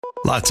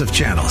Lots of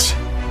channels,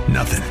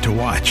 nothing to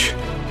watch,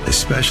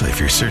 especially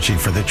if you're searching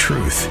for the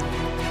truth.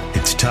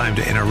 It's time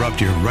to interrupt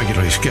your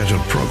regularly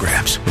scheduled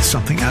programs with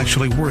something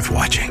actually worth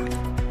watching.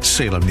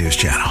 Salem News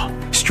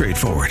Channel.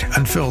 Straightforward,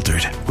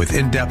 unfiltered, with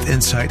in-depth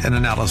insight and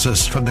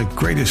analysis from the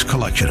greatest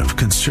collection of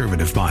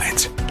conservative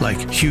minds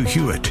like Hugh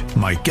Hewitt,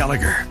 Mike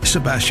Gallagher,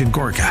 Sebastian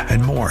Gorka,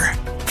 and more.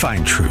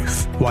 Find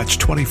truth. Watch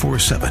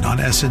 24/7 on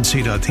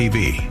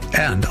snc.tv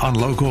and on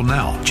Local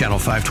Now, Channel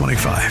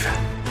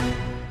 525.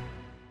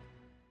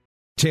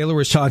 Taylor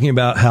was talking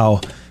about how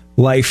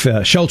life,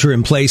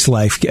 shelter-in-place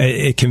life,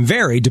 it can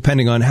vary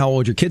depending on how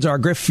old your kids are.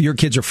 Griff, your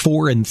kids are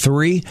 4 and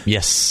 3.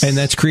 Yes. And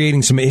that's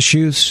creating some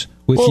issues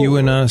with you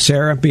and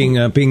Sarah being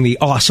the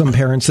awesome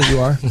parents that you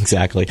are.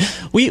 Exactly.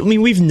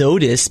 We've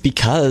noticed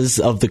because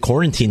of the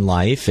quarantine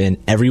life and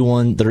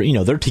everyone,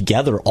 they're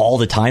together all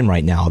the time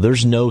right now.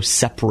 There's no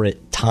separate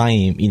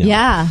time,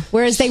 Yeah.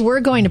 Whereas they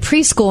were going to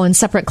preschool in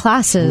separate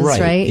classes,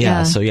 right?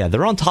 Yeah. So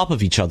they're on top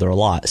of each other a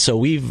lot. So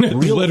we've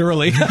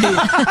literally.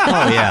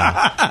 Oh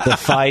yeah. The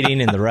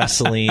fighting and the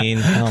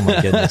wrestling. Oh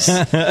my goodness.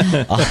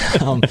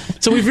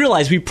 So we've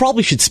realized we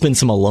probably should spend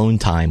some alone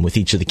time with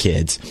each of the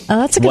kids. Oh,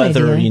 that's a good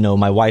idea. Whether,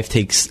 my wife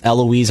takes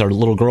Eloise, our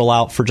little girl,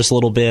 out for just a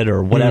little bit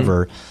or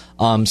whatever.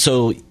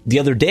 So the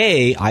other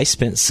day, I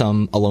spent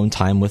some alone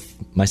time with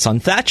my son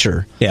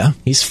Thatcher. Yeah.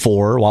 He's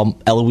 4 while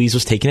Eloise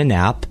was taking a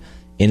nap.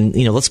 And,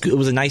 it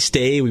was a nice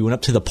day. We went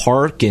up to the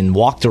park and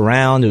walked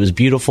around. It was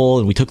beautiful.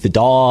 And we took the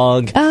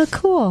dog. Oh,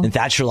 cool. And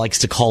Thatcher likes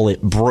to call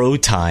it bro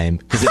time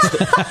because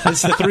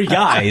it's the 3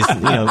 guys,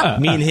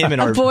 me and him and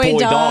our boy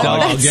dog.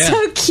 That's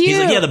so cute. He's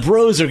like, the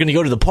bros are going to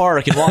go to the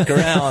park and walk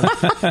around.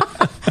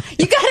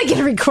 You got to get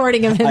a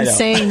recording of him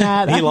saying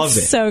that. He loves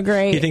it. So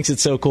great. He thinks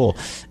it's so cool.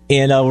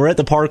 And we're at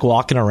the park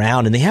walking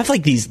around, and they have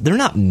like these, they're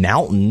not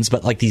mountains,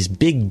 but like these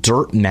big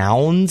dirt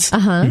mounds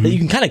that you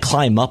can kind of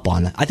climb up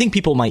on. I think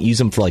people might use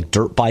them for like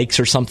dirt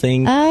bikes or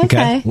something.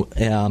 Okay. But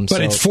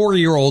it's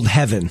 4-year-old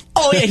heaven.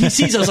 Oh, yeah, he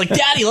sees it. I was like,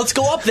 Daddy, let's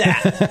go up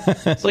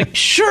that. It's like,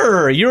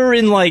 sure, you're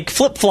in like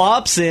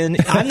flip-flops, and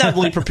I'm not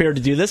really prepared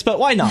to do this, but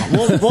why not?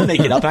 We'll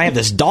make it up. And I have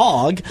this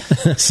dog.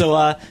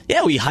 So,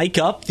 we hike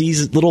up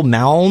these little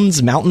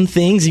mountain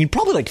things, and you're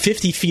probably like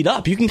 50 feet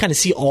up. You can kind of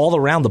see all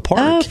around the park.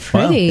 Oh,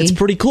 pretty. Wow. It's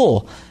pretty cool.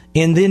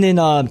 And then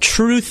in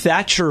true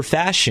Thatcher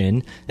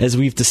fashion, as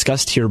we've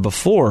discussed here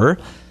before,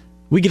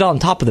 we get on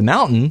top of the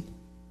mountain.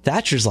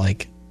 Thatcher's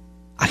like,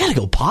 I gotta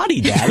go potty,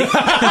 Daddy.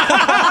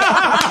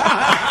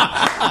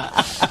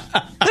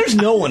 There's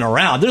no one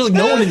around. There's like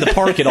no one in the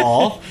park at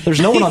all. There's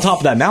no one on top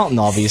of that mountain,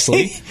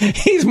 obviously.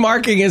 He's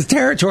marking his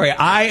territory.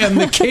 I am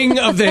the king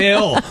of the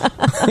hill.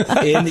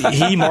 And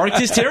he marked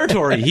his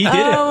territory. He did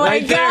it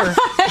right there.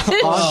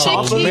 On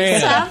top of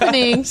It's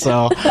happening.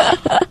 So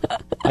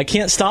I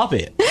can't stop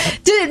it.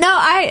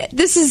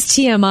 This is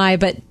TMI,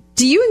 but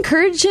do you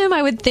encourage him,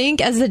 I would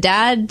think, as the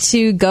dad,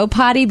 to go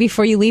potty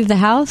before you leave the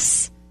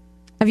house?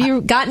 Have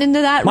you gotten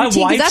into that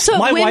routine? That's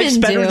what women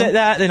do. Better at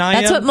that than I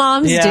am. That's what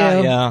moms do.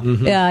 Yeah.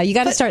 Mm-hmm. Yeah, you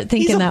got to start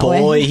thinking that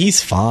way.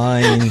 He's a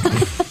boy. He's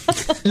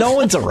fine. No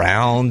one's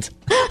around.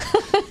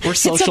 We're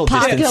social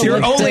distancing.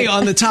 You're only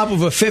on the top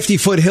of a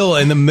 50-foot hill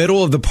in the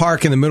middle of the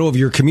park, in the middle of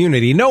your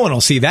community. No one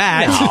will see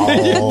that.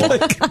 No.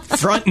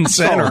 Front and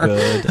center.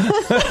 So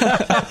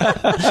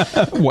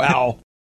good. Wow.